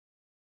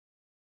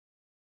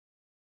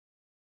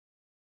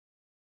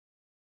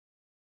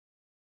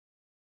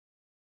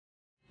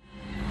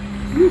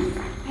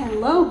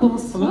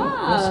bonsoir.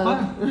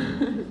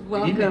 Bonsoir.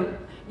 Welcome.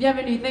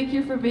 Bienvenue. Thank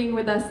you for being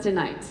with us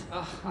tonight.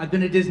 I've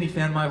been a Disney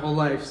fan my whole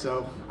life,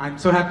 so I'm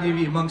so happy to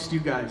be amongst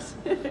you guys.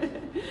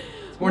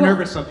 It's more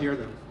nervous up here,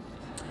 though.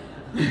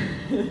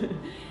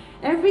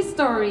 Every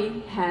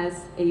story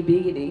has a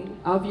beginning,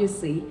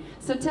 obviously.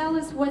 So tell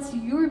us, what's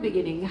your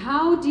beginning?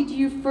 How did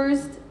you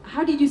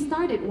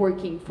started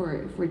working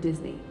for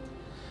Disney?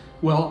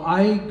 Well,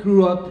 I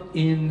grew up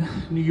in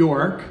New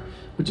York,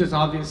 which is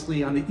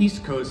obviously on the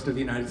East Coast of the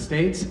United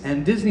States,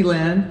 and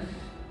Disneyland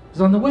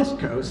is on the West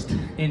Coast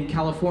in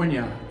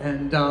California.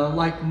 And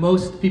like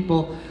most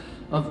people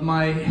of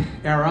my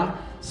era,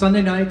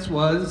 Sunday nights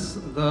was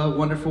the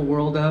wonderful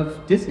world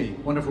of Disney,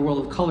 wonderful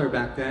world of color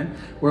back then,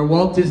 where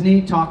Walt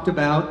Disney talked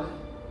about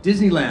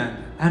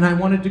Disneyland. And I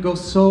wanted to go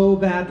so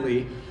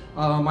badly.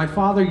 My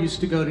father used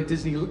to go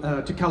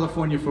to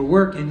California for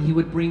work, and he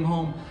would bring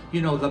home,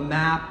 you know, the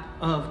map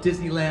of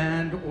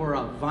Disneyland, or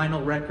a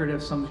vinyl record,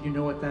 if some of you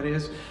know what that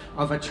is,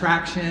 of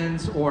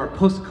attractions, or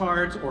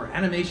postcards, or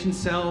animation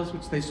cells,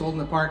 which they sold in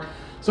the park.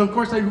 So of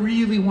course I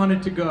really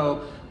wanted to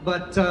go,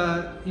 but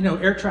you know,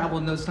 air travel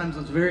in those times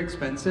was very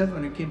expensive,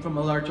 and it came from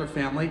a larger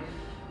family.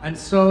 And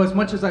so as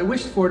much as I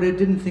wished for it, I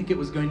didn't think it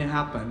was going to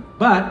happen.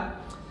 But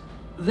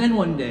then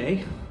one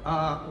day,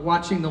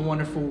 watching the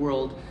wonderful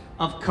world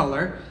of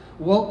color,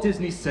 Walt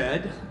Disney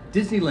said,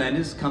 Disneyland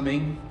is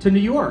coming to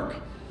New York,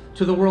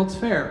 to the World's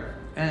Fair.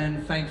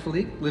 And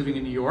thankfully, living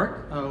in New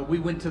York, we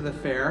went to the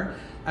fair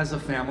as a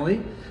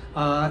family.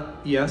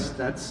 Yes,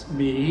 that's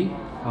me.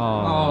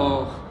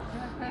 Oh.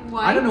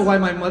 I don't know why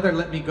my mother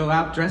let me go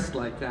out dressed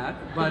like that,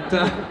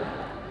 but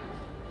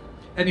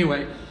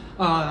anyway,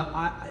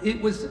 it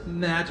was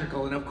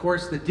magical. And of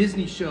course, the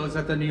Disney shows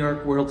at the New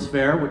York World's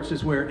Fair, which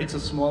is where It's a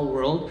Small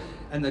World,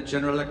 and the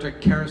General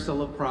Electric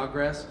Carousel of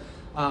Progress,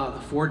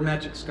 the Ford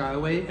Magic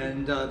Skyway,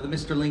 and the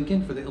Mr.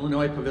 Lincoln for the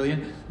Illinois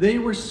Pavilion. They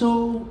were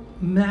so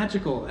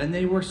magical, and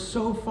they were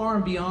so far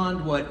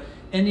beyond what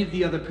any of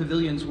the other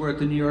pavilions were at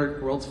the New York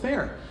World's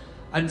Fair.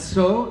 And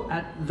so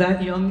at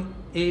that young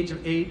age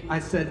of 8, I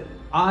said,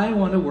 I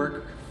want to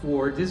work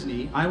for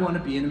Disney. I want to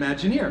be an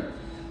Imagineer.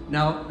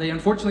 Now, they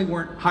unfortunately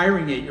weren't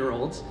hiring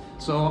 8-year-olds,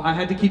 so I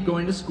had to keep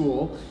going to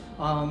school.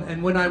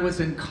 And when I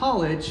was in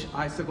college,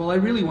 I said, well, I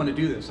really want to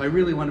do this. I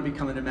really want to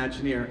become an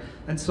Imagineer.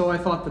 And so I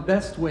thought the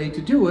best way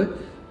to do it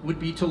would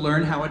be to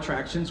learn how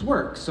attractions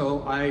work.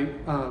 So I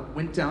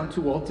went down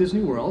to Walt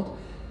Disney World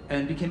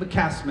and became a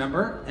cast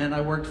member, and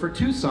I worked for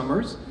 2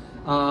 summers.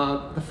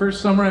 The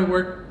first summer I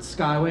worked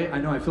Skyway. I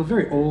know I feel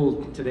very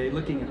old today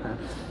looking at that.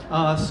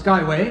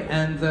 Skyway,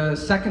 and the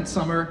second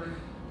summer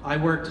I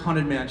worked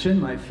Haunted Mansion,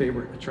 my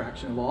favorite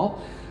attraction of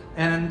all.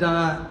 And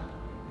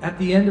at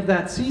the end of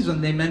that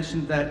season, they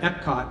mentioned that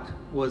Epcot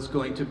was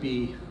going to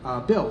be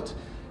built.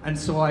 And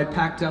so I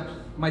packed up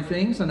my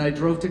things and I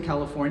drove to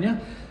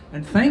California.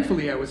 And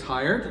thankfully I was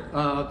hired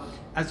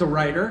as a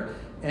writer.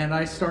 And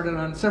I started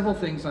on several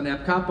things on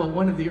Epcot, but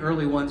one of the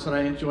early ones that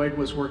I enjoyed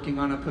was working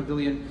on a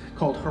pavilion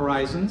called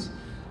Horizons.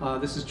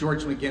 This is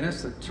George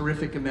McGinnis, a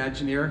terrific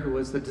Imagineer who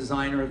was the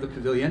designer of the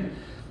pavilion.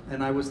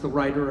 And I was the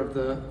writer of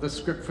the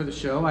script for the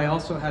show. I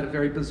also had a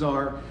very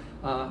bizarre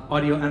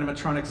audio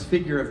animatronics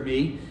figure of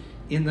me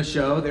in the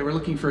show. They were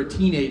looking for a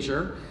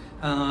teenager,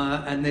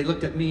 and they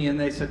looked at me and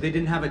they said they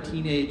didn't have a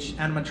teenage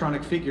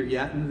animatronic figure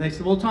yet. And they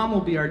said, well, Tom will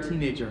be our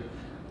teenager.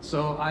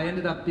 So I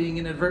ended up being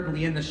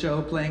inadvertently in the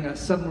show playing a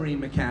submarine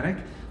mechanic.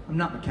 I'm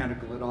not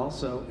mechanical at all,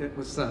 so it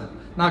was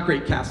not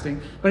great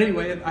casting. But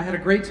anyway, I had a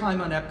great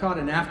time on Epcot,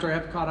 and after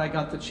Epcot I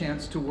got the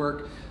chance to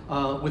work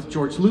with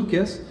George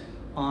Lucas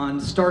on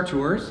Star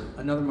Tours,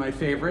 another of my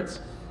favorites.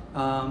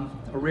 A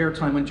rare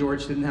time when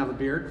George didn't have a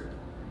beard.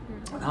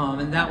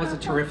 And that was a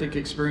terrific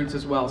experience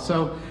as well.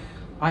 So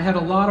I had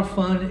a lot of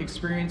fun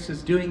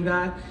experiences doing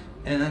that,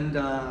 and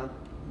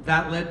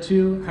that led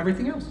to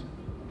everything else.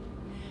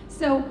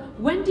 So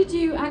when did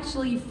you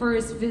actually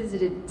first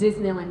visit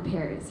Disneyland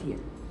Paris here?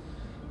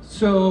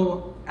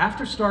 So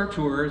after Star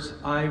Tours,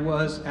 I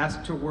was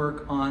asked to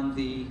work on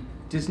the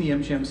Disney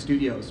MGM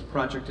Studios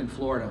project in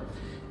Florida.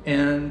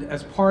 And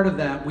as part of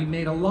that, we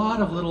made a lot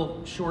of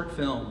little short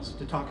films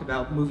to talk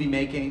about movie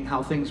making,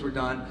 how things were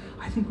done.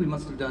 I think we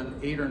must have done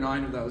 8 or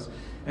 9 of those.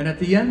 And at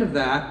the end of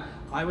that,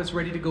 I was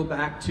ready to go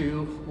back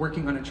to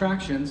working on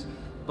attractions,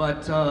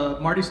 but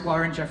Marty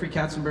Sklar and Jeffrey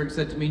Katzenberg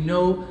said to me,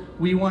 no,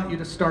 we want you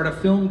to start a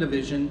film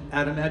division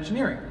at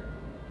Imagineering.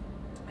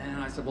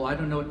 And I said, well, I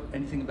don't know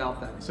anything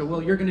about that. He said,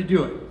 well, you're going to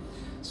do it.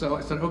 So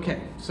I said,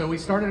 okay. So we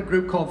started a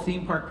group called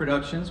Theme Park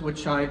Productions,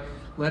 which I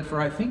led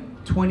for, I think,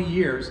 20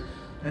 years.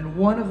 And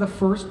one of the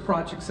first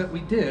projects that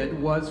we did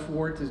was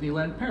for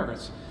Disneyland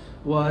Paris,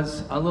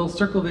 was a little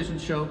Circle Vision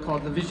show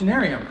called The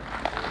Visionarium.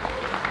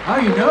 Oh,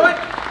 you know it?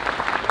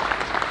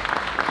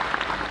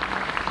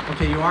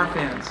 Okay, you are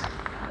fans.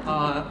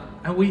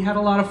 And we had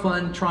a lot of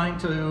fun trying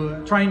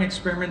an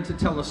experiment to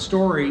tell a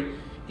story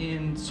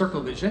in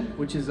Circle Vision,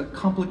 which is a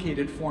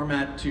complicated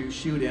format to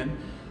shoot in.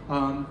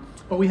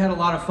 But we had a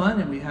lot of fun,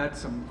 and we had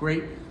some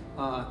great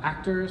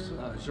actors,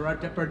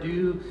 Gerard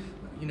Depardieu,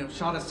 you know,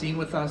 shot a scene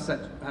with us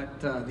at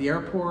the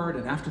airport,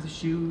 and after the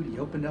shoot, he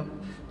opened up,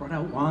 brought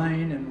out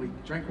wine, and we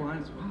drank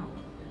wine. Wow,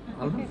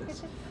 I love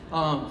this.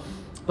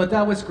 But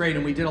that was great,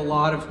 and we did a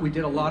lot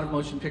of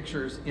motion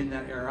pictures in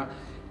that era,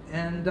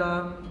 and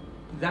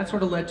that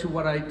sort of led to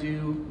what I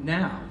do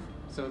now.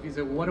 So if you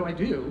say, well, what do I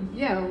do?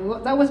 Yeah,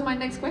 well, that was my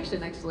next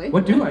question, actually.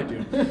 What do I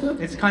do?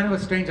 It's kind of a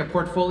strange, a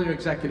portfolio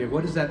executive.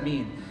 What does that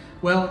mean?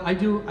 Well, I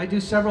do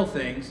several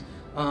things.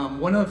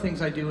 One of the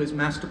things I do is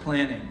master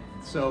planning.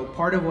 So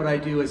part of what I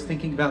do is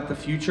thinking about the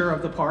future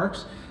of the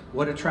parks,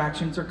 what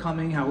attractions are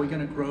coming, how are we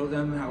going to grow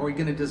them, how are we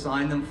going to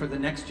design them for the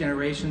next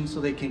generation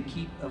so they can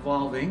keep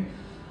evolving.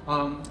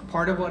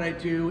 Part of what I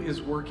do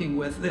is working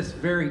with this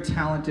very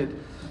talented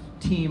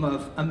team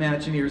of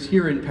Imagineers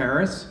here in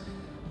Paris,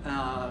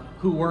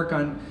 who work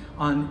on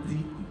the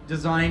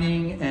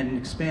designing and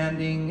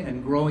expanding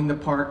and growing the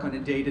park on a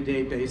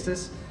day-to-day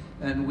basis.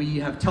 And we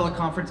have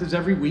teleconferences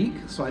every week,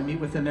 so I meet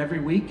with them every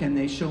week, and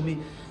they show me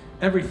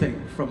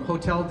everything from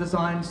hotel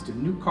designs to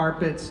new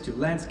carpets to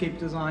landscape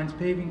designs,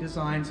 paving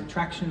designs,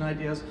 attraction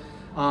ideas.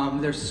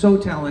 They're so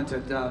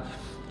talented.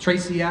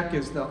 Tracy Eck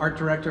is the art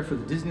director for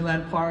the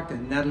Disneyland Park,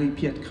 and Natalie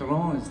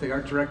Pietcaron is the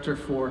art director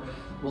for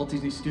Walt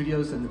Disney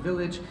Studios and the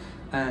Village.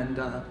 And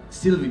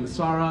Sylvie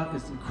Massara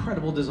is an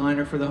incredible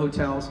designer for the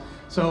hotels.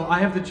 So I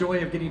have the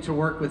joy of getting to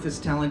work with this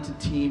talented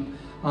team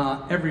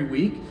every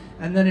week.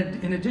 And then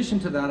in addition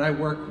to that, I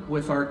work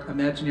with our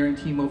Imagineering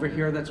team over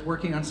here that's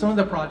working on some of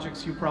the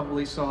projects you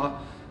probably saw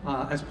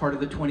as part of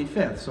the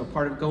 25th. So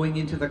part of going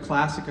into the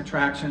classic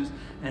attractions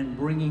and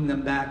bringing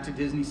them back to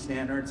Disney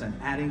standards and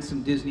adding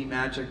some Disney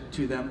magic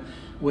to them,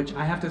 which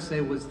I have to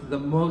say was the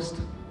most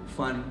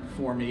fun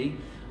for me.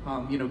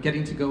 You know,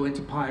 getting to go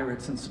into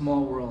Pirates and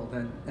Small World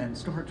and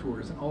Star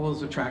Tours and all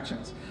those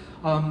attractions.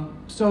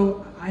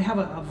 So I have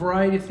a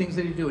variety of things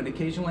that I do, and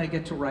occasionally I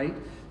get to write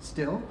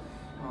still.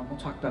 We'll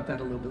talk about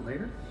that a little bit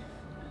later.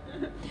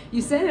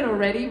 You said it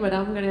already, but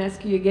I'm going to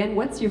ask you again.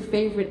 What's your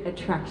favorite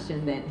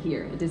attraction then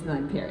here at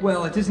Disneyland Paris?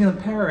 Well, at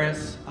Disneyland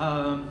Paris,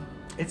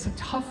 it's a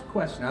tough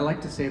question. I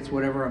like to say it's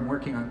whatever I'm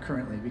working on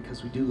currently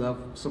because we do love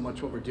so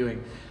much what we're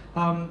doing.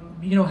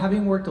 You know,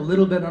 having worked a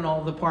little bit on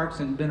all the parks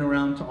and been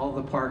around to all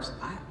the parks,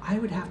 I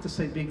would have to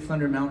say Big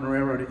Thunder Mountain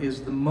Railroad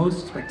is the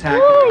most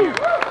spectacular here.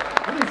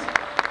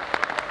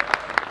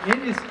 It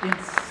is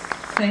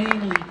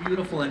insanely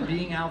beautiful, and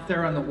being out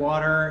there on the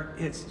water,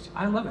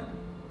 I love it.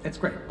 It's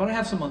great, but I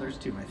have some others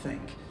too, I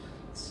think.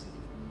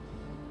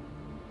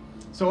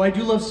 So I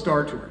do love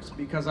Star Tours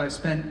because I've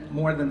spent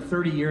more than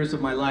 30 years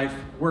of my life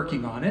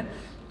working on it,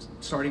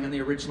 starting on the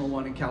original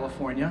one in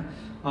California,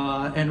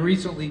 and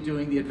recently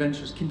doing the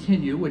Adventures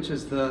Continue, which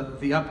is the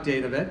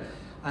update of it,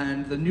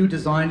 and the new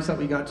designs that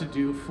we got to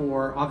do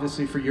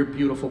obviously for your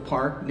beautiful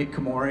park. Nick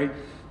Kamori,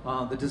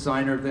 the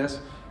designer of this,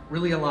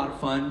 really a lot of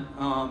fun.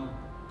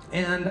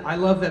 And I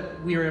love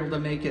that we are able to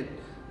make it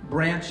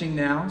branching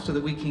now so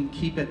that we can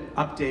keep it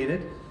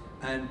updated.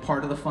 And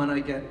part of the fun I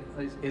get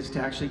is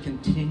to actually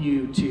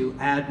continue to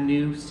add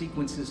new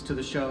sequences to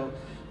the show,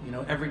 you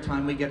know, every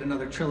time we get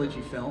another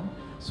trilogy film.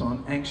 So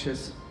I'm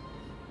anxious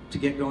to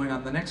get going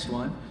on the next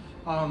one.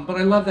 But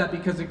I love that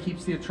because it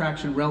keeps the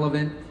attraction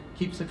relevant,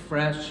 keeps it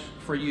fresh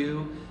for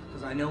you,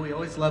 because I know we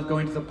always love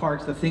going to the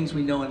parks, the things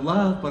we know and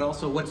love, but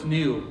also what's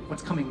new,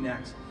 what's coming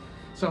next.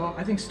 So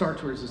I think Star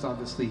Tours is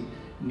obviously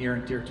near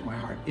and dear to my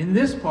heart. In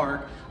this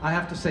park, I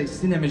have to say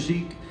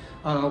Cinémagique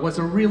was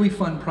a really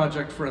fun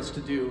project for us to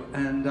do,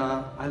 and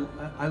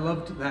I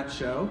loved that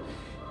show.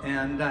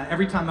 And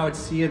every time I would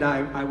see it,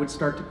 I would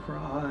start to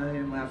cry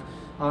and laugh.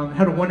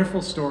 Had a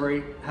wonderful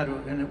story,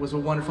 and it was a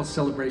wonderful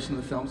celebration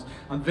of the films.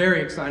 I'm very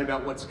excited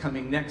about what's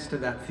coming next to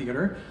that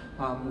theater,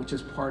 which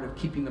is part of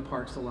keeping the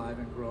parks alive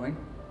and growing.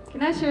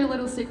 Can I share a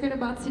little secret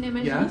about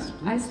Cinémagique? Yes.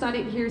 I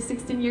started here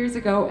 16 years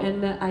ago,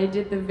 and I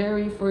did the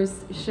very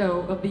first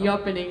show of the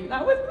opening.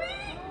 That was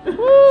me! Should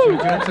we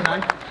do it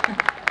tonight?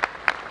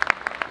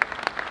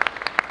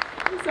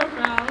 I'm so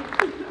proud.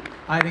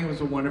 I think it was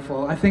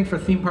I think for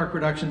Theme Park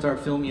Productions, our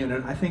film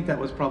unit, I think that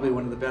was probably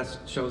one of the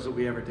best shows that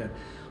we ever did.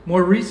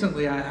 More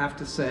recently, I have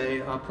to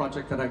say, a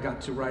project that I got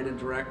to write and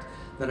direct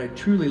that I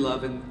truly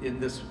love in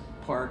this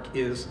park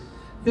is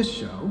this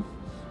show,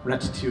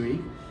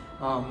 Ratatouille.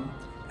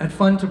 And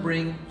fun to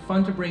bring an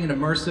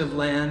immersive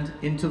land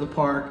into the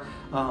park.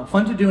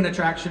 Fun to do an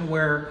attraction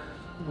where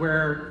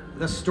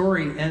the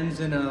story ends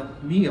in a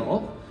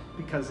meal,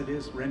 because it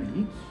is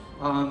Remy.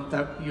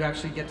 That you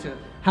actually get to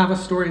have a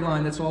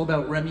storyline that's all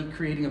about Remy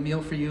creating a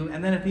meal for you,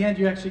 and then at the end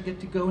you actually get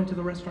to go into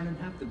the restaurant and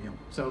have the meal.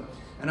 So,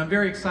 and I'm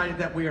very excited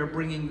that we are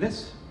bringing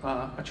this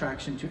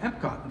attraction to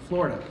Epcot in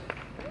Florida,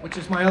 which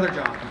is my other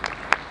job.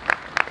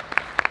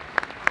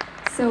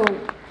 So,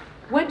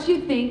 what do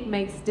you think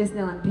makes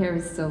Disneyland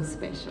Paris so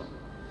special?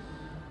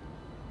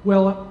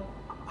 Well,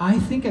 I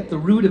think at the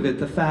root of it,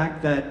 the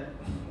fact that,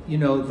 you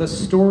know, the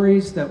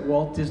stories that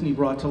Walt Disney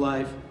brought to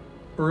life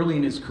early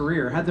in his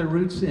career had their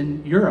roots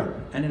in Europe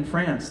and in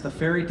France, the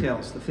fairy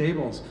tales, the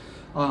fables.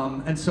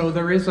 And so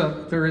there is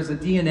a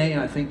DNA,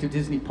 I think, to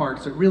Disney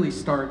parks that really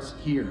starts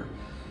here.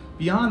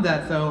 Beyond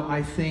that, though,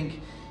 I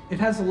think It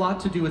has a lot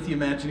to do with the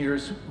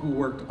Imagineers who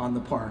worked on the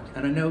park.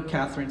 And I know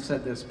Catherine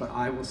said this, but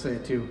I will say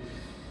it too.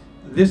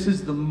 This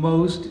is the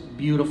most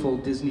beautiful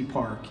Disney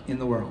park in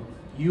the world.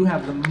 You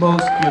have the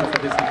most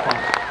beautiful Disney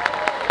park.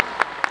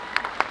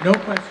 No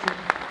question.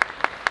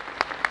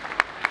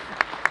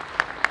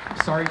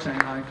 Sorry,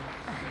 Shanghai.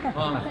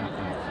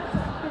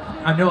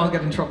 I know I'll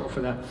get in trouble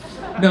for that.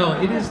 No,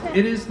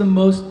 it is the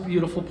most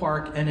beautiful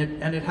park, and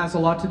it has a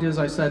lot to do, as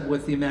I said,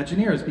 with the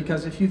Imagineers,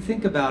 because if you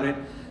think about it,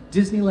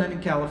 Disneyland in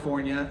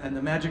California and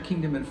the Magic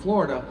Kingdom in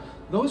Florida,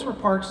 those were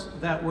parks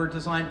that were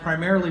designed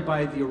primarily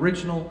by the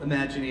original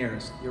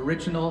Imagineers. The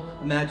original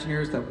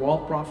Imagineers that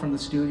Walt brought from the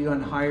studio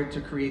and hired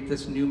to create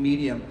this new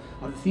medium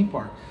of the theme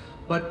park.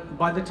 But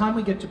by the time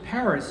we get to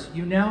Paris,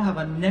 you now have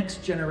a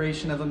next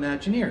generation of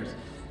Imagineers.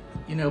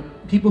 You know,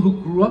 people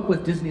who grew up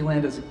with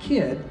Disneyland as a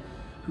kid,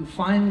 who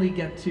finally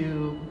get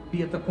to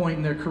be at the point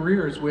in their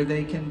careers where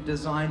they can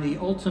design the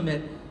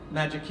ultimate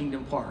Magic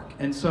Kingdom park.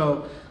 And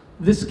so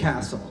this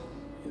castle,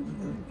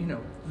 you know,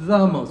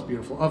 the most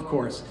beautiful, of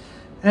course,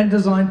 and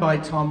designed by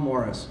Tom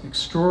Morris,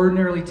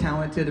 extraordinarily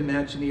talented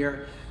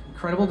Imagineer,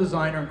 incredible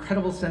designer,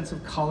 incredible sense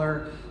of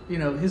color. You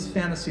know, his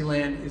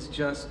Fantasyland is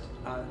just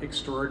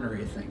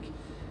extraordinary, I think.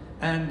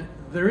 And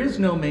there is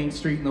no main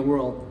street in the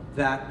world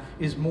that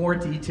is more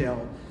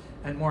detailed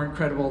and more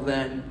incredible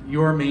than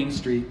your Main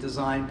Street,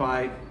 designed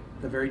by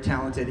the very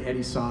talented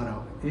Eddie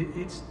Sato.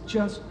 It's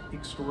just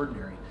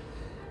extraordinary.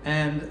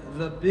 And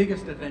the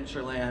biggest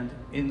Adventureland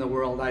in the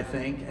world, I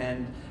think,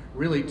 and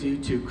really due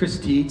to Chris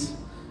Teets,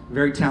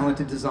 very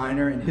talented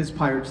designer, and his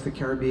Pirates of the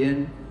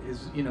Caribbean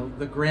is, you know,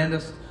 the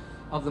grandest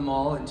of them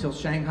all until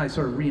Shanghai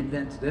sort of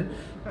reinvented it,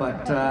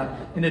 but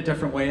in a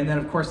different way. And then,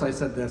 of course, I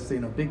said this, you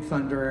know, Big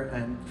Thunder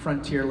and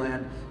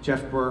Frontierland,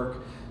 Jeff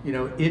Burke, you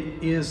know, it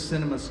is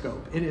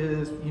CinemaScope. It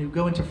is, you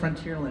go into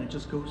Frontierland, it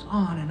just goes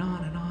on and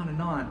on and on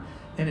and on.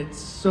 And it's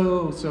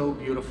so, so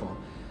beautiful.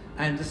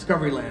 And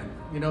Discoveryland,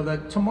 you know, the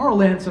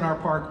Tomorrowlands in our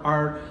park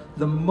are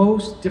the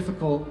most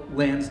difficult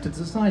lands to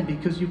design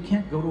because you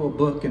can't go to a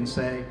book and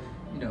say,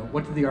 you know,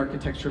 what did the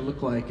architecture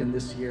look like in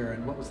this year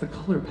and what was the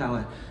color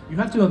palette? You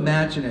have to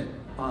imagine it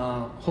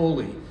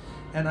wholly.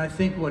 And I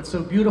think what's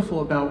so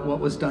beautiful about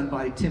what was done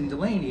by Tim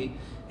Delaney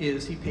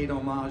is he paid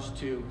homage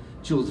to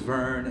Jules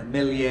Verne and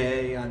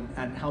Méliès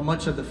and how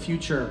much of the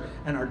future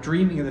and our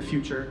dreaming of the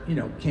future, you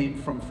know,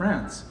 came from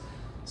France.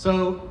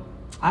 So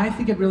I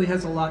think it really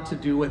has a lot to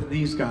do with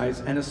these guys,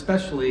 and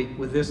especially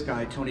with this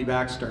guy, Tony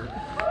Baxter,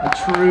 a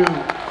true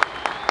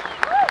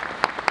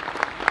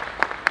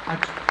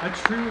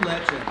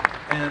legend.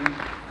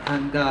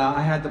 And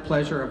I had the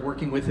pleasure of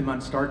working with him on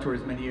Star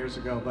Tours many years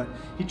ago, but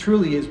he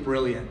truly is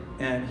brilliant,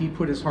 and he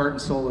put his heart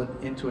and soul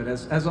into it,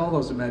 as all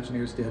those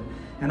Imagineers did.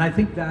 And I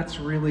think that's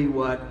really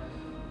what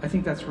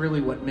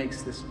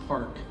makes this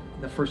park,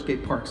 the First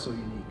Gate Park, so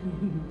unique.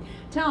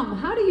 Tom,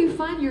 how do you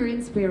find your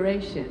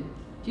inspiration?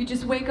 Do you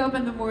just wake up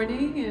in the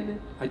morning and...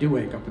 I do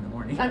wake up in the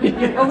morning. I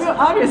mean,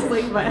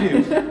 obviously, but... I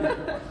do.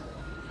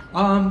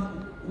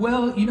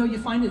 Well, you know, you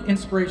find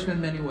inspiration in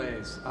many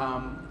ways.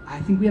 I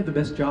think we have the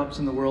best jobs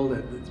in the world.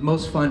 It's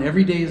most fun.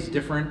 Every day is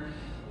different.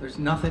 There's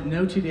nothing,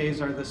 no 2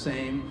 days are the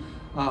same.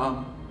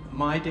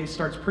 My day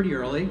starts pretty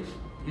early,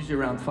 usually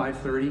around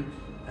 5:30.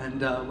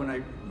 And when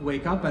I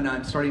wake up and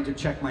I'm starting to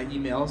check my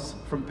emails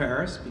from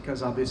Paris,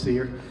 because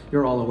obviously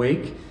you're all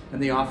awake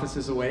and the office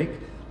is awake.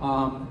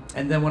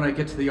 And then when I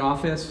get to the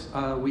office,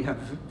 we have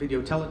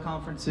video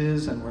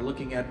teleconferences and we're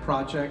looking at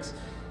projects.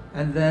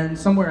 And then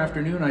somewhere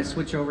afternoon, I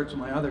switch over to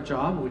my other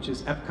job, which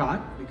is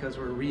Epcot, because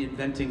we're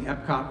reinventing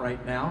Epcot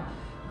right now.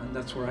 And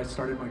that's where I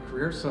started my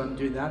career, so I'm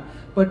doing that.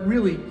 But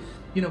really,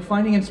 you know,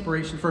 finding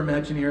inspiration for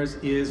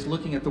Imagineers is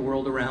looking at the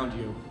world around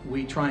you.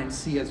 We try and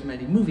see as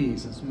many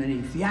movies, as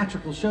many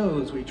theatrical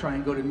shows. We try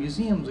and go to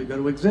museums, we go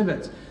to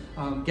exhibits.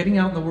 Getting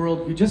out in the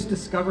world, you just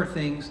discover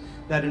things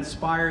that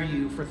inspire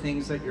you for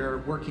things that you're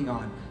working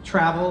on.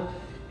 Travel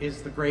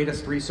is the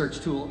greatest research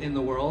tool in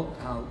the world.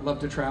 Love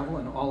to travel,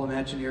 and all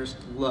Imagineers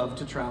love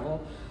to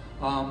travel.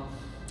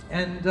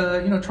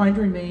 You know, trying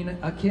to remain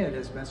a kid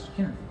as best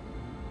you can.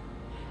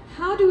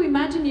 How do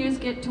Imagineers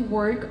get to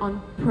work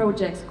on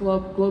projects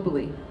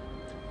globally?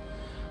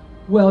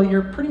 Well,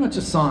 you're pretty much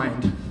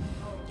assigned.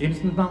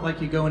 It's not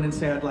like you go in and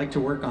say, I'd like to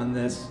work on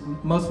this.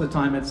 Most of the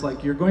time, it's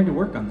like, you're going to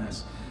work on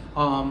this.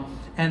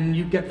 And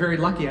you get very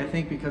lucky, I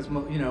think, because,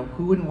 you know,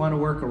 who wouldn't want to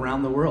work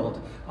around the world?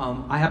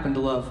 I happen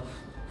to love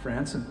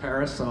France and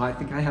Paris, so I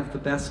think I have the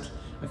best,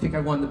 I think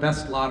I won the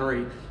best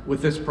lottery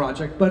with this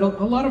project. But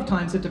a lot of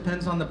times it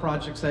depends on the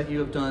projects that you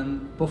have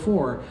done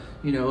before.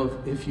 You know,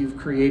 if you've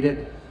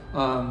created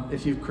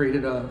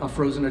a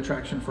Frozen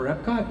attraction for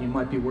Epcot, you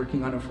might be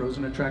working on a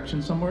Frozen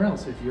attraction somewhere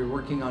else. If you're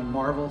working on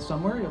Marvel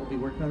somewhere, you'll be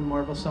working on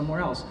Marvel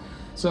somewhere else.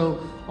 So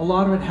a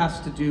lot of it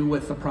has to do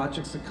with the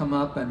projects that come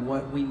up and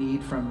what we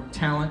need from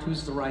talent,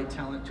 who's the right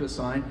talent to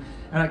assign.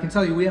 And I can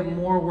tell you, we have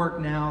more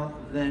work now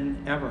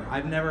than ever.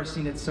 I've never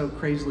seen it so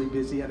crazily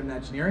busy at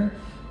Imagineering,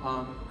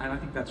 and I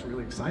think that's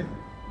really exciting.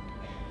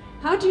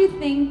 How do you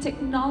think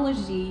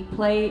technology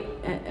play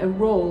a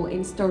role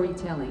in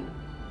storytelling?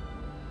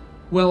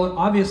 Well,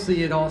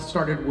 obviously it all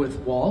started with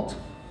Walt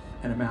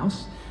and a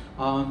mouse.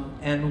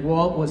 And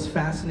Walt was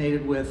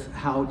fascinated with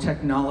how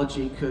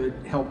technology could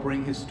help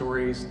bring his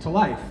stories to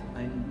life.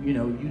 And you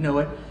know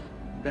it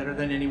better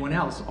than anyone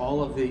else.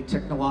 All of the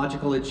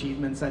technological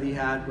achievements that he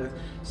had with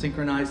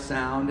synchronized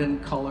sound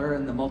and color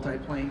and the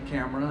multi-plane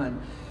camera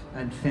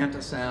and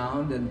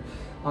Fantasound. And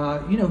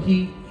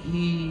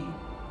he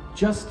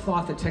just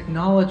thought that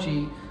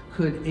technology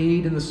could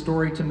aid in the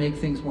story to make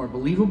things more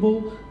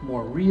believable,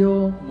 more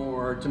real,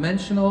 more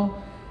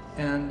dimensional.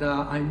 And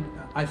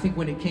I think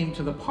when it came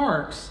to the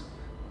parks,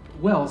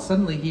 well,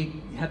 suddenly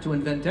he had to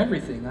invent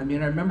everything. I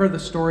mean, I remember the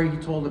story he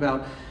told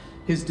about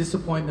his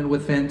disappointment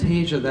with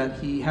Fantasia, that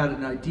he had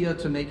an idea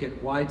to make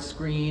it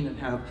widescreen and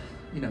have,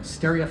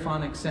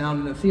 stereophonic sound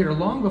in the theater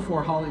long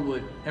before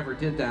Hollywood ever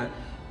did that.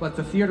 But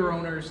the theater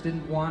owners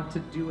didn't want to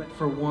do it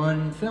for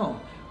one film.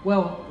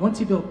 Well, once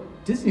he built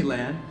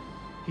Disneyland,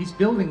 he's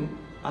building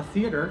a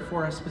theater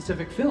for a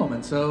specific film,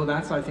 and so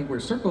that's, I think, where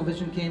Circle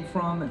Vision came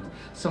from, and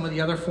some of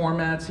the other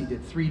formats. He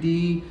did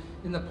 3D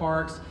in the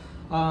parks.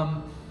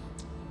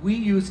 We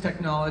use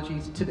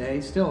technology today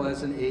still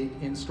as an aid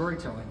in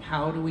storytelling.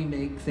 How do we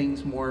make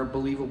things more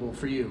believable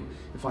for you?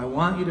 If I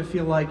want you to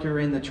feel like you're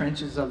in the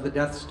trenches of the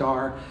Death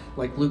Star,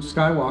 like Luke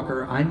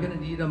Skywalker, I'm going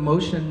to need a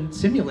motion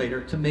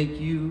simulator to make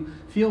you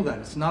feel that.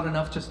 It's not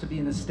enough just to be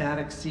in a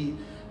static seat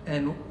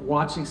and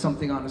watching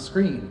something on a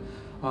screen.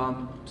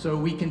 So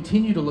we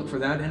continue to look for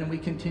that, and we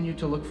continue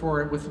to look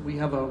for it we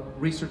have a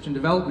research and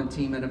development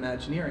team at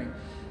Imagineering.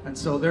 And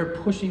so they're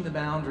pushing the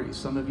boundaries.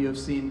 Some of you have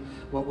seen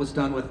what was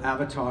done with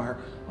Avatar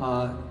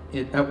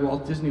at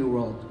Walt Disney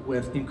World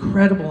with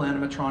incredible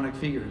animatronic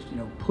figures,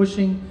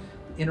 pushing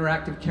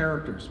interactive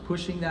characters,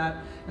 pushing that.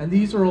 And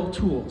these are all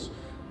tools,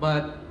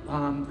 but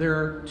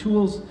they're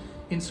tools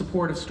in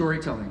support of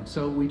storytelling.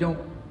 So we don't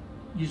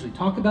usually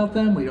talk about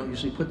them. We don't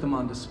usually put them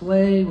on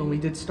display. When we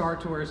did Star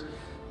Tours,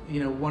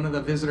 one of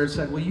the visitors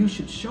said, well, you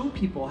should show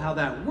people how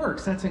that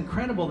works. That's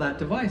incredible, that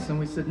device. And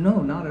we said,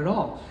 no, not at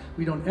all.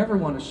 We don't ever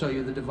want to show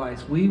you the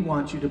device. We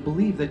want you to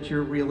believe that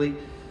you're really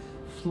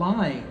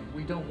flying.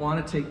 We don't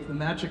want to take the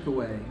magic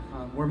away.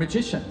 We're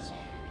magicians,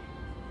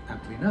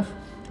 aptly enough,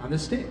 on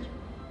this stage.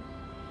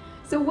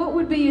 So what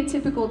would be a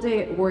typical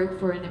day at work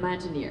for an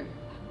Imagineer?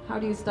 How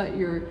do you start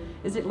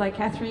is it like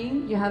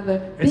Catherine? You have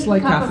a big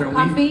cup of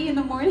coffee in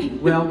the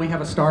morning? Well, we have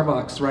a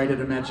Starbucks right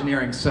at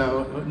Imagineering,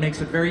 so it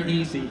makes it very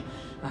easy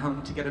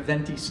to get a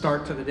venti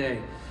start to the day.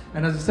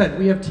 And as I said,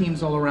 we have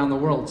teams all around the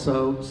world.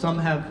 So some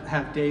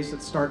have days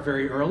that start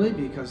very early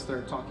because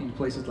they're talking to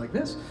places like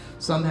this.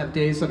 Some have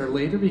days that are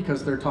later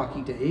because they're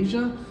talking to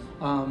Asia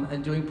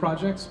and doing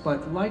projects.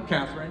 But like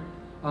Catherine,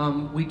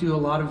 we do a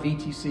lot of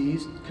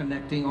VTCs,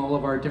 connecting all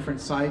of our different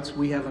sites.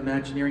 We have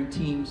Imagineering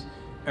teams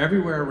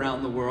everywhere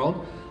around the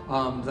world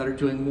that are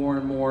doing more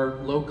and more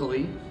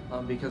locally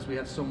because we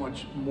have so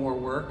much more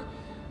work.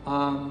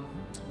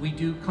 We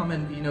do come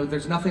in,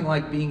 there's nothing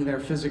like being there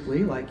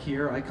physically, like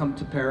here. I come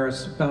to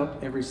Paris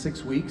about every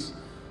 6 weeks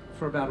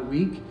for about a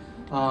week.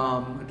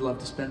 I'd love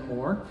to spend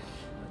more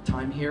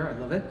time here, I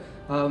love it.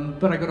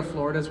 But I go to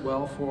Florida as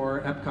well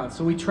for Epcot.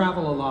 So we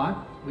travel a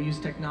lot. We use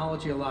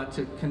technology a lot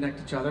to connect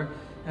each other.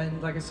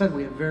 And like I said,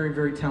 we have very,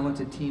 very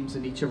talented teams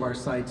in each of our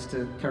sites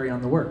to carry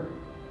on the work.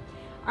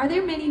 Are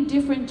there many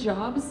different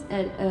jobs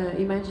at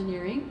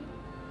Imagineering?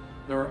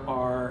 There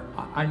are,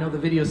 I know the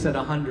video said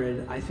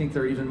 100, I think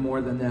there are even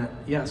more than that.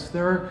 Yes,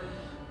 there are,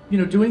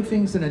 doing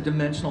things in a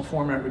dimensional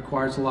format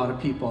requires a lot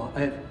of people.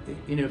 If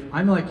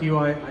I'm like you,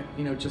 I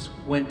just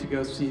went to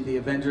go see the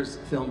Avengers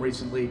film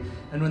recently,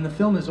 and when the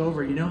film is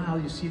over, you know how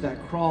you see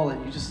that crawl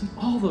and you just see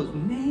all those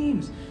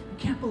names. You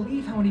can't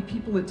believe how many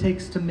people it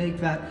takes to make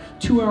that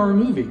 2-hour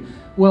movie.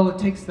 Well, it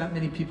takes that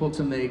many people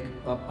to make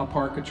a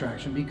park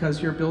attraction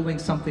because you're building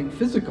something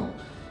physical.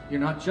 You're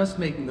not just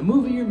making the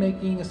movie, you're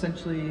making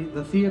essentially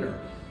the theater.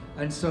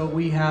 And so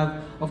we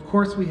have, of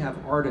course, we have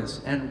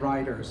artists and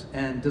writers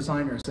and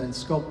designers and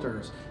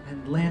sculptors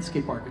and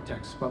landscape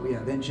architects, but we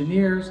have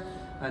engineers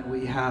and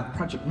we have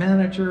project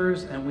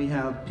managers and we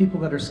have people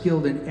that are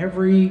skilled in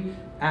every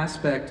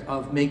aspect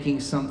of making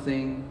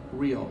something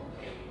real.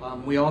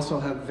 We also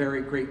have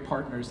very great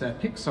partners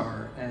at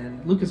Pixar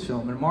and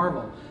Lucasfilm and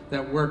Marvel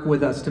that work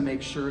with us to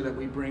make sure that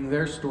we bring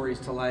their stories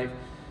to life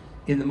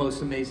in the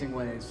most amazing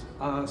ways.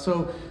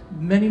 So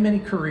many, many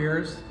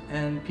careers,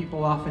 and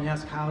people often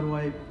ask, what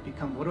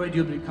do I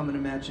do to become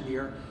an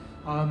Imagineer?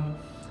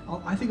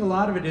 I think a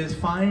lot of it is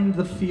find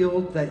the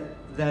field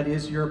that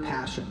is your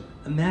passion.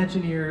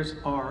 Imagineers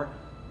are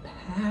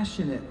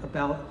passionate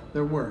about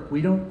their work.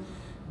 We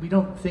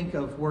don't think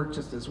of work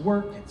just as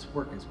work. It's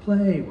work as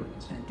play. Work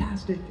is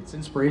fantastic. It's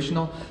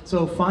inspirational.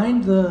 So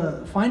find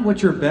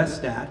what you're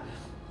best at,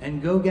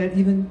 and go get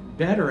even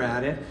better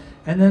at it.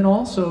 And then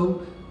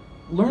also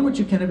learn what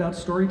you can about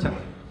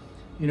storytelling.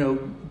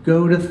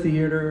 Go to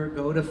theater,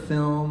 go to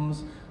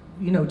films.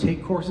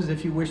 Take courses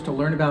if you wish to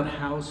learn about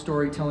how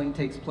storytelling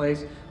takes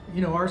place.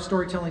 Our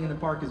storytelling in the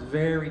park is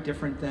very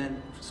different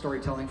than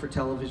storytelling for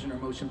television or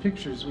motion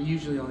pictures. We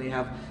usually only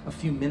have a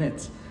few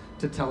minutes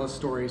to tell a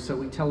story, so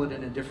we tell it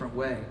in a different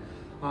way.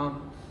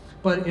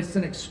 But it's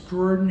an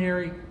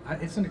extraordinary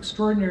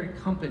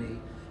company,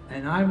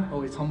 and I'm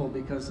always humbled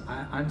because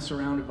I'm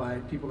surrounded by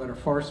people that are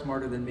far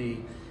smarter than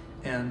me.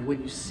 And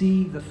when you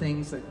see the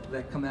things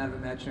that come out of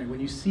Imagineering, when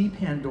you see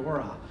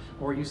Pandora,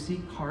 or you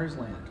see Cars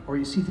Land, or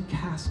you see the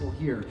castle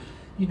here,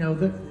 you know,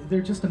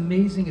 they're just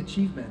amazing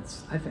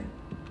achievements, I think.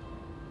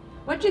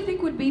 What do you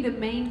think would be the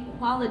main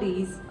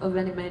qualities of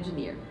an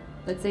Imagineer?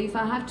 Let's say if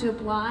I have to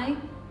apply.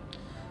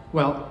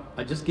 Well,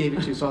 I just gave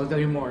it to you, so I'll tell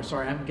you more.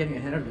 Sorry, I'm getting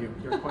ahead of you.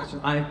 Your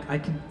question,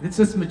 it's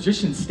this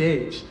magician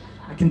stage.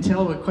 I can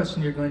tell what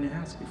question you're going to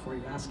ask before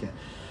you ask it.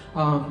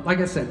 Like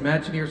I said,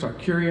 Imagineers are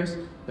curious,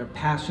 they're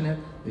passionate,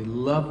 they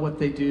love what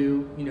they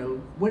do. You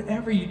know,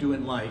 whatever you do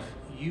in life,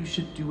 you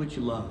should do what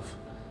you love.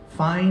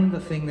 Find the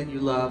thing that you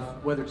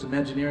love, whether it's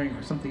Imagineering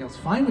or something else.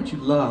 Find what you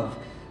love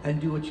and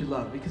do what you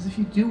love. Because if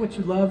you do what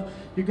you love,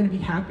 you're going to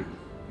be happy.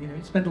 You know,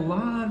 you spend a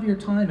lot of your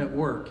time at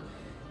work,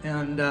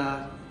 and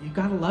you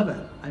gotta love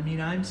it. I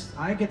mean,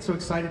 I get so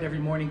excited every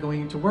morning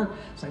going into work,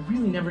 so I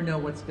really never know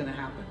what's going to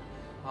happen.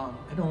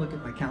 I don't look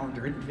at my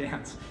calendar in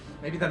advance.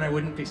 Maybe then I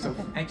wouldn't be so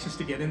anxious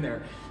to get in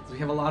there. So we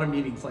have a lot of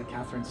meetings, like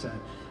Catherine said.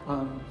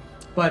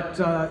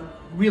 But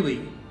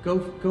really,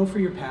 go for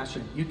your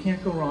passion. You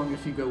can't go wrong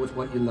if you go with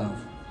what you love.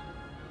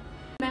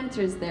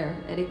 Mentors there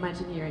at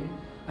Imagineering.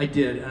 I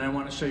did, and I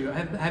want to show you.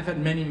 I've had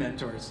many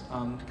mentors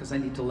because I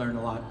need to learn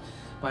a lot.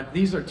 But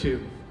these are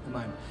two of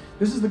mine.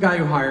 This is the guy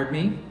who hired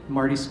me,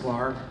 Marty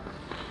Sklar.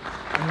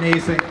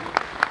 Amazing.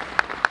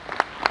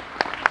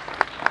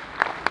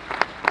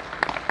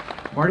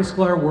 Marty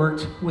Sklar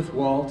worked with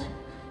Walt.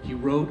 He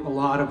wrote a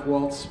lot of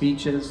Walt's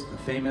speeches. The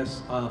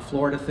famous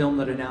Florida film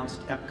that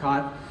announced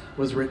Epcot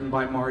was written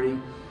by Marty.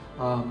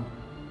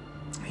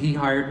 He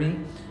hired me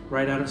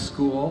right out of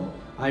school.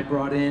 I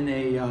brought in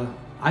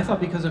I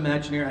thought because of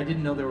Imagineering, I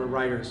didn't know there were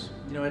writers.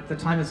 You know, at the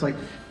time it's like,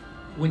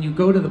 when you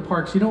go to the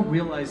parks, you don't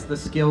realize the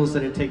skills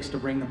that it takes to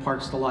bring the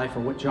parks to life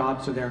or what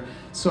jobs are there.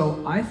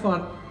 So I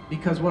thought,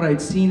 because what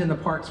I'd seen in the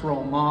parks were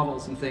all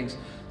models and things,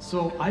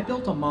 so I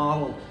built a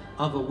model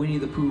of a Winnie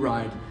the Pooh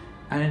ride,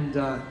 and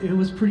it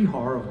was pretty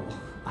horrible,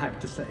 I have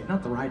to say.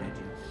 Not the ride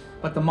idea,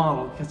 but the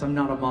model, because I'm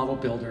not a model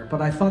builder,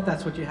 but I thought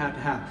that's what you had to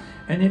have.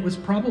 And it was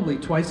probably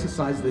twice the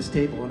size of this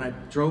table, and I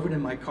drove it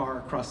in my car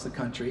across the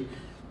country,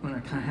 and I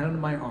kind of had it on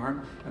my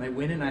arm, and I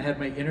went and I had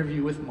my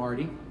interview with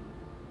Marty.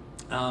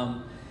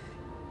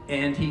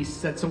 And he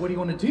said, so what do you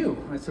want to do?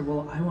 I said,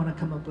 well, I want to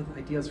come up with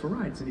ideas for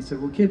rides. And he said,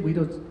 well, kid, we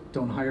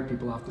don't hire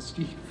people off the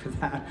street for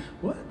that.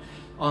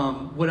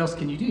 What else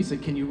can you do? He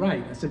said, can you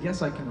write? I said,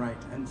 yes, I can write.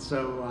 And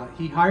so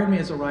he hired me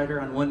as a writer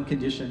on one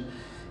condition,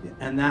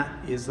 and that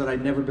is that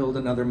I'd never build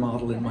another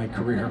model in my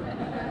career.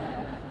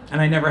 And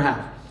I never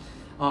have.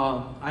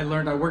 I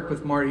worked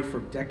with Marty for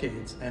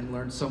decades and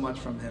learned so much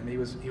from him. He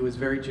was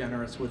very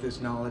generous with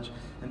his knowledge.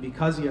 And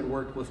because he had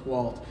worked with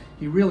Walt,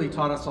 he really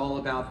taught us all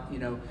about, you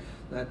know,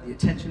 that the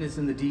attention is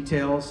in the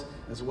details,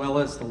 as well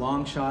as the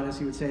long shot, as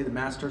he would say, the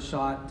master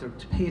shot, to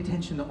pay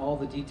attention to all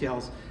the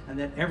details, and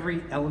that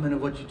every element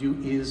of what you do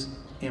is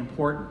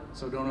important,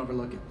 so don't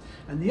overlook it.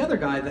 And the other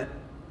guy that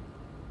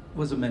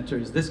was a mentor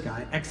is this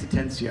guy, X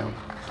Atencio.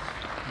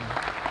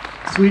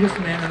 Sweetest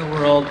man in the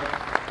world,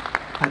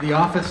 had the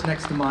office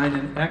next to mine,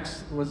 and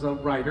X was a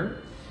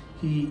writer.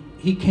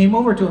 He came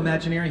over to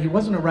Imagineering. He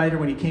wasn't a writer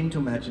when he came to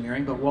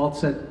Imagineering, but Walt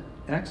said,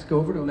 X, go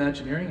over to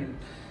Imagineering,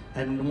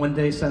 and one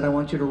day said, I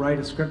want you to write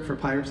a script for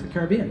Pirates of the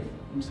Caribbean.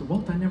 And he said,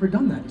 Walt, I've never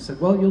done that. He said,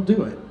 well, you'll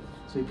do it.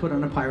 So he put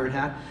on a pirate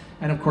hat,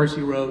 and of course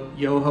he wrote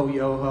Yo-Ho,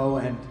 Yo-Ho,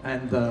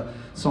 and the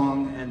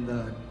song and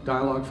the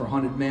dialogue for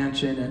Haunted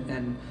Mansion,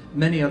 and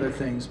many other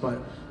things, but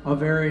a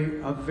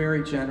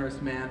very generous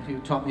man who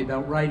taught me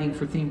about writing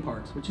for theme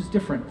parks, which is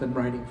different than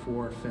writing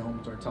for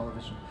films or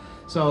television.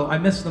 So I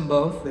miss them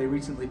both. They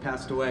recently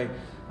passed away,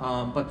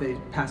 but they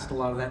passed a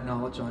lot of that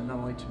knowledge on, not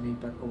only to me,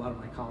 but a lot of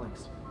my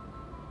colleagues.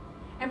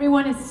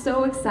 Everyone is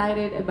so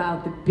excited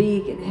about the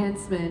big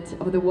enhancement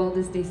of the Walt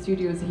Disney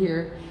Studios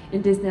here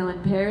in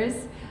Disneyland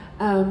Paris.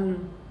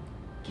 Can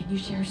you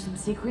share some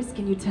secrets?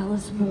 Can you tell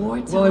us more,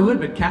 Tom? Well, I would,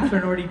 but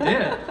Catherine already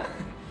did.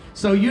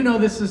 So you know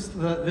this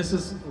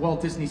is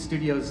Walt Disney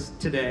Studios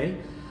today,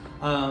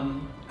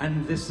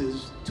 and this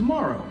is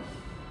tomorrow,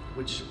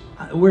 which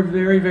we're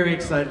very, very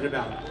excited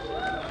about.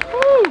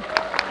 Woo!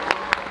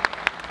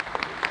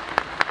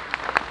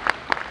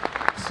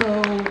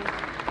 So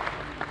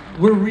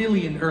we're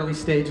really in early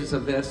stages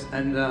of this,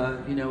 and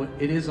you know,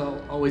 it is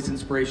always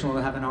inspirational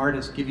to have an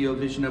artist give you a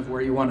vision of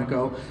where you want to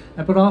go.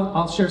 But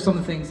I'll share some of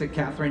the things that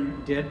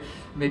Catherine did,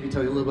 maybe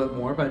tell you a little bit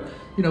more. But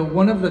you know,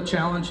 one of the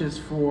challenges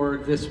for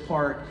this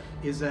park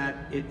is that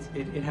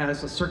it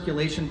has a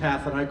circulation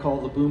path that I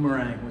call the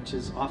boomerang, which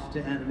is off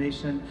to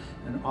animation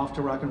and off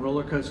to rock and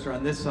roller coaster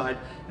on this side,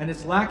 and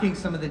it's lacking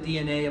some of the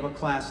DNA of a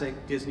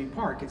classic Disney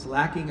park. It's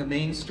lacking a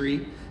main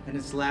street, and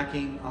it's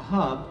lacking a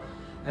hub.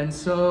 And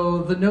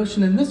so the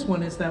notion in this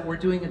one is that we're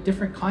doing a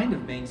different kind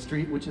of main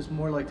street, which is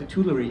more like the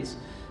Tuileries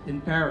in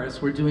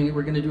Paris. We're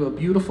going to do a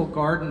beautiful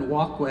garden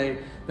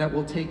walkway that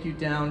will take you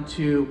down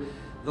to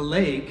the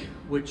lake,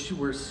 which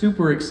we're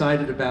super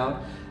excited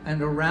about,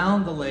 and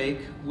around the lake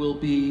will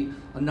be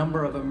a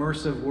number of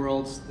immersive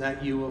worlds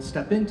that you will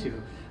step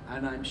into.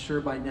 And I'm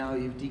sure by now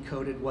you've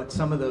decoded what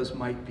some of those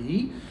might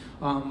be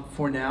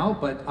for now,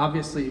 but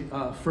obviously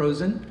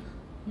Frozen.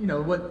 You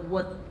know,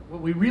 what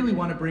we really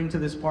want to bring to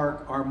this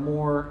park are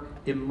more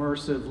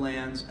immersive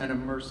lands and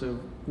immersive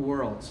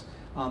worlds.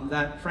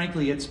 That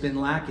frankly it's been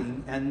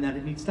lacking and that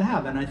it needs to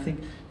have. And I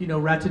think, you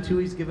know,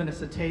 Ratatouille's given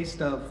us a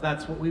taste of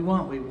that's what we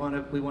want. We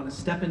want to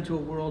step into a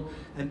world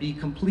and be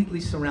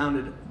completely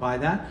surrounded by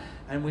that,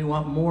 and we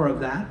want more of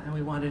that, and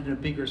we want it in a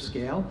bigger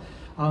scale.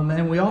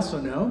 And we also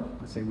know,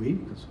 I say we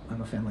because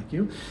I'm a fan like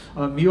you,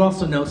 you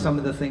also know some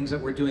of the things that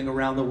we're doing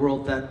around the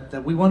world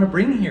that we want to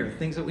bring here,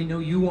 things that we know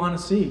you want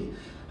to see.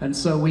 And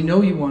so we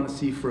know you want to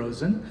see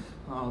Frozen.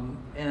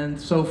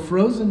 And so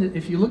Frozen,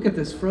 if you look at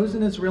this,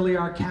 Frozen is really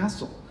our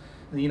castle.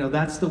 You know,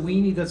 that's the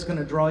weenie that's going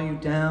to draw you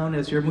down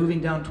as you're moving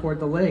down toward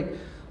the lake.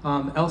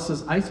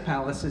 Elsa's Ice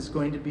Palace is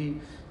going to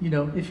be, you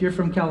know, if you're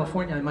from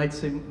California, I might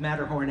say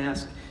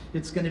Matterhorn-esque.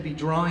 It's going to be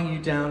drawing you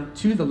down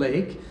to the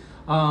lake.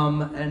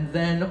 And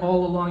then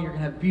all along you're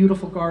going to have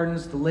beautiful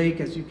gardens. The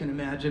lake, as you can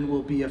imagine,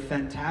 will be a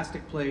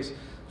fantastic place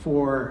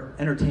for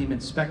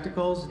entertainment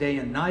spectacles, day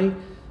and night.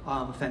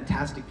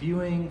 Fantastic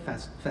viewing,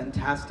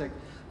 fantastic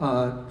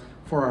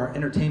for our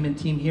entertainment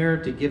team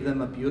here to give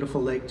them a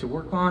beautiful lake to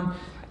work on.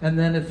 And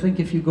then I think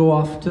if you go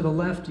off to the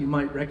left, you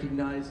might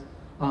recognize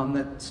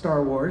that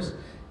Star Wars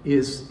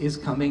is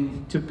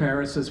coming to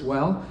Paris as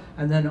well.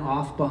 And then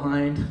off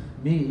behind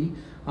me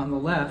on the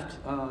left,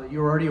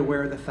 you're already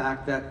aware of the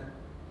fact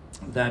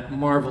that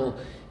Marvel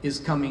is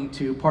coming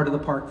to part of the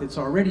park that's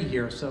already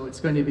here. So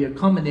it's going to be a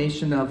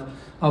combination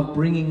of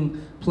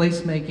bringing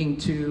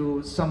placemaking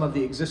to some of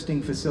the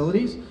existing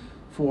facilities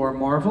for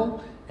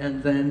Marvel,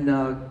 and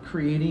then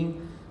creating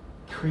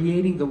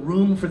the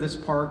room for this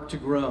park to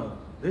grow.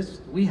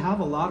 We have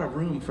a lot of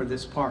room for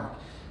this park,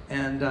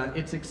 and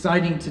it's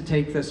exciting to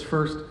take this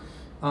first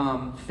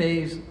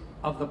phase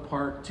of the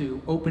park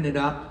to open it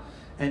up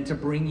and to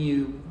bring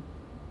you,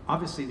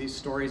 obviously, these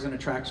stories and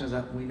attractions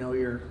that we know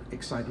you're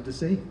excited to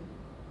see.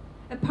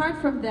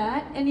 Apart from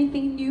that,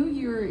 anything new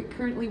you're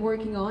currently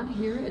working on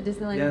here at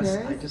Disneyland Paris?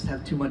 Yes, I just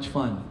have too much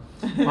fun.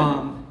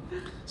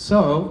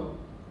 So,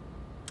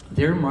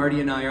 there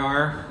Marty and I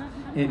are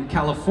in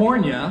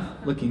California,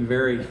 looking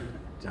very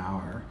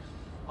dour,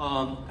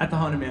 at the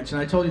Haunted Mansion.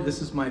 I told you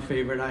this is my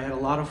favorite. I had a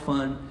lot of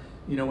fun,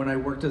 you know, when I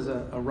worked as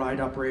a ride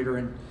operator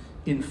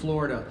in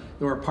Florida.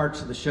 There were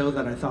parts of the show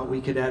that I thought we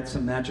could add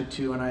some magic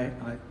to, and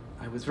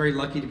I was very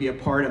lucky to be a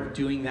part of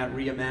doing that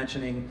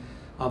reimagining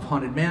of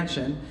Haunted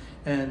Mansion.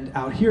 And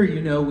out here, you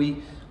know,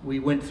 we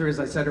went through, as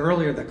I said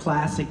earlier, the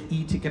classic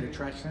e-ticket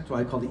attractions, what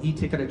I call the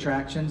e-ticket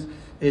attractions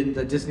in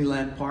the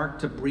Disneyland park,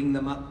 to bring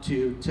them up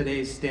to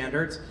today's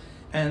standards.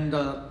 And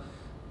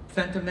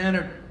Phantom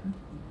Manor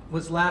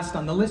was last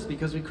on the list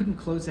because we couldn't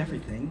close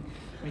everything.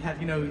 We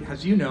had, you know,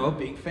 as you know,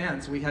 being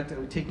fans, we had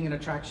to, taking an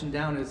attraction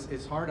down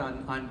is hard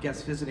on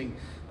guests visiting,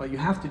 but you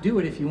have to do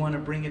it if you want to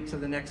bring it to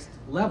the next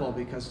level,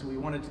 because we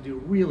wanted to do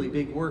really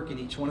big work in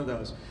each one of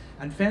those.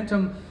 And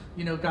Phantom,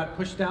 you know, got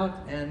pushed out,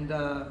 and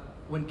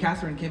when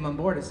Catherine came on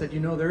board, I said, you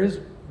know, there is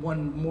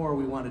one more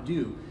we want to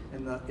do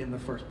in the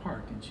first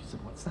park. And she said,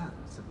 what's that?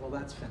 I said, well,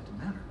 that's Phantom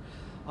Manor.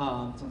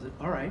 So I said,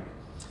 all right,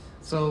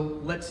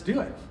 so let's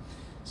do it.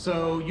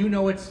 So you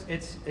know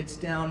it's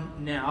down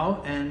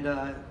now,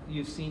 and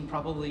you've seen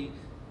probably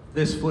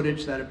this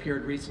footage that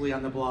appeared recently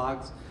on the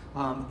blogs.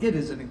 It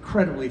is an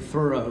incredibly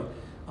thorough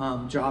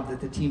job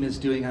that the team is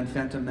doing on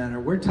Phantom Manor.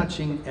 We're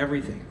touching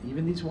everything,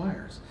 even these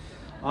wires,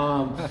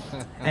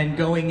 and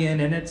going in,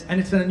 and it's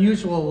an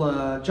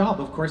unusual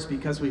job, of course,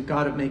 because we've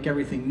got to make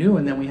everything new,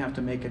 and then we have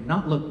to make it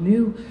not look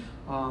new,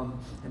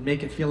 and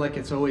make it feel like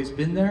it's always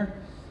been there.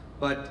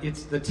 But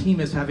the team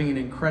is having an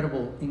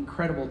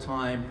incredible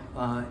time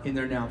in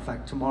there now. In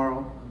fact,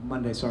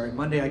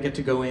 Monday I get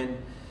to go in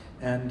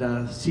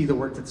and see the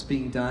work that's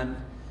being done,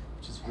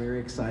 which is very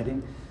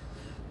exciting.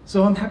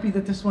 So I'm happy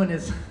that this one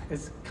is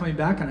coming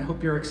back, and I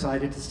hope you're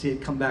excited to see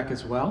it come back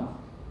as well.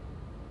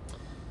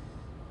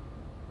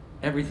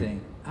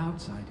 Everything,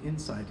 outside,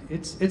 inside,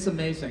 it's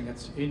amazing.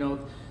 It's, you know,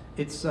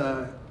 it's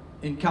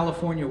in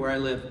California where I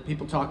live,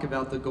 people talk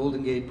about the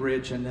Golden Gate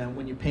Bridge, and then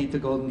when you paint the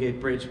Golden Gate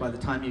Bridge, by the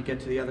time you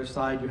get to the other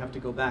side, you have to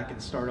go back and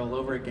start all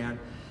over again.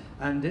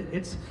 And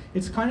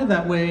it's kind of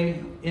that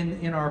way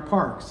in our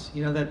parks,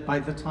 you know, that by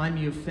the time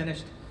you've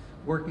finished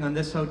working on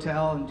this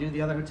hotel and do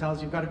the other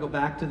hotels, you've got to go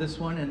back to this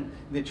one, and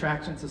the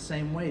attraction's the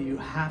same way. You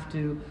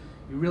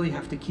really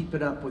have to keep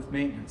it up with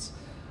maintenance.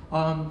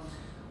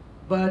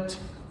 But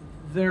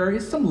there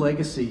is some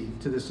legacy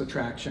to this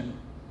attraction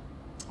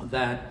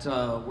that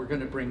we're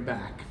going to bring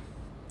back.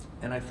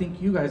 And I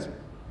think you guys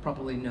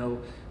probably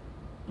know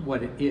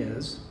what it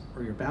is,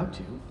 or you're about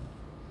to.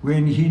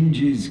 When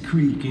hinges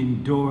creak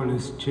in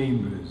doorless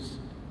chambers,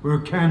 where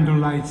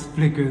candlelights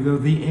flicker though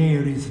the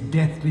air is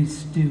deathly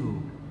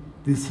still,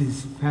 this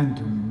is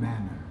Phantom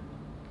Manor.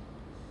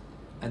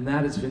 And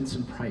that is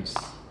Vincent Price.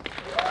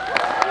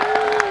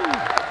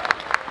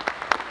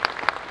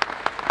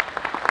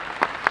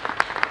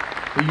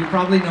 who you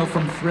probably know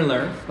from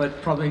Thriller,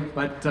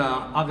 but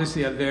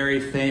obviously a very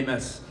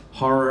famous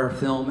horror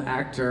film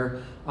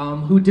actor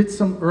who did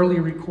some early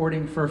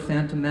recording for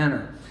Phantom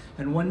Manor.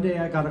 And one day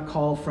I got a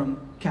call from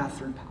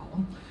Catherine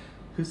Powell,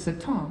 who said,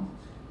 "Tom,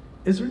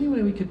 is there any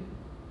way we could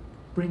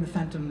bring the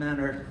Phantom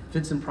Manor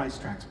Vincent Price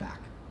tracks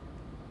back?"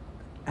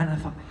 And I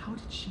thought, how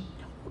did she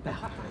know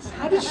about this?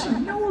 How did she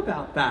know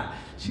about that?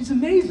 She's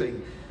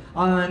amazing.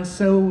 And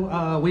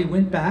so we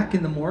went back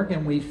in the morgue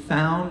and we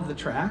found the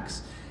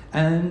tracks.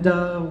 And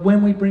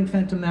when we bring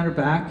Phantom Manor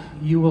back,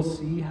 you will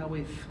see how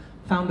we've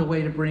found a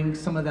way to bring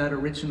some of that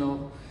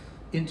original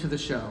into the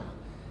show.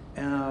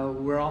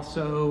 We're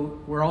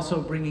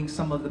also bringing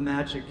some of the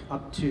magic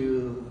up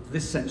to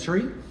this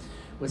century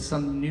with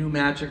some new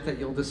magic that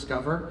you'll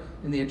discover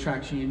in the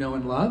attraction you know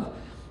and love.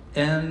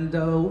 And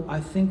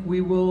I think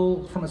we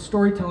will, from a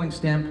storytelling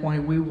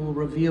standpoint, we will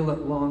reveal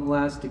at long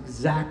last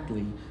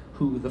exactly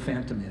who the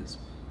Phantom is.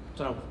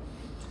 So,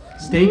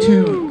 stay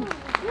tuned.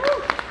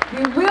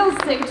 We will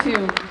stay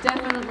tuned,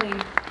 definitely.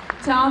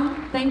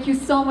 Tom, thank you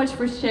so much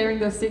for sharing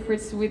those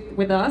secrets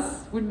with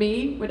us, with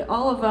me, with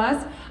all of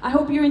us. I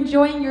hope you're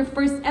enjoying your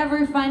first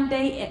ever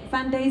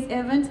FanDaze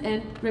event,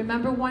 and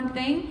remember one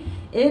thing,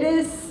 it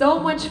is so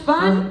much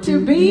fun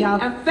to be a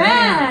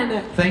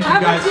fan. Thank you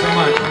guys so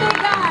much. Have a good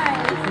evening, guys.